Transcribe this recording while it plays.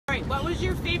What was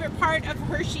your favorite part of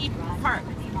Hershey Park?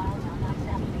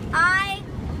 My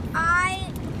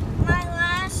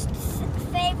last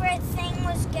favorite thing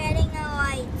was getting a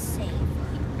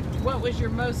lightsaber. What was your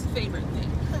most favorite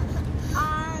thing?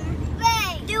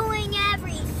 Doing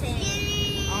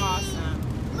everything. Awesome.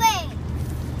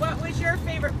 What was your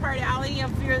favorite part, Allie,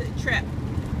 of your trip?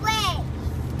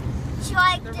 She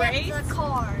liked The race? the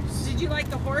cars. Did you like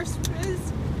the horse quiz?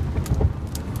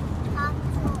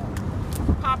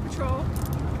 Paw Patrol?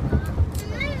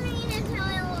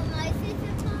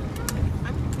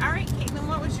 All right, Caitlin,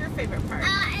 what was your favorite part?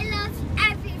 I love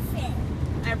everything.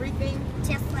 Everything?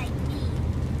 Just like me.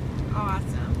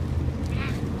 Awesome.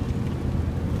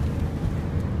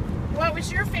 What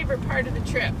was your favorite part of the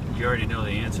trip? You already know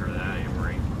the answer to that,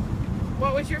 Emery.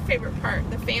 What was your favorite part?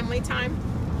 The family time?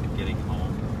 Getting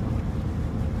home.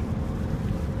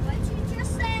 What did you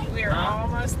just say? We are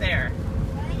almost there.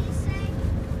 What did you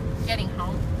say? Getting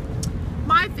home.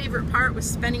 My favorite part was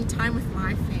spending time with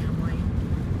my family.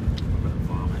 I'm gonna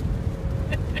vomit.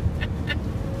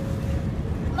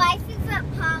 My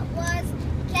favorite part was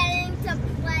getting to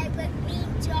play with me,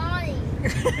 Johnny.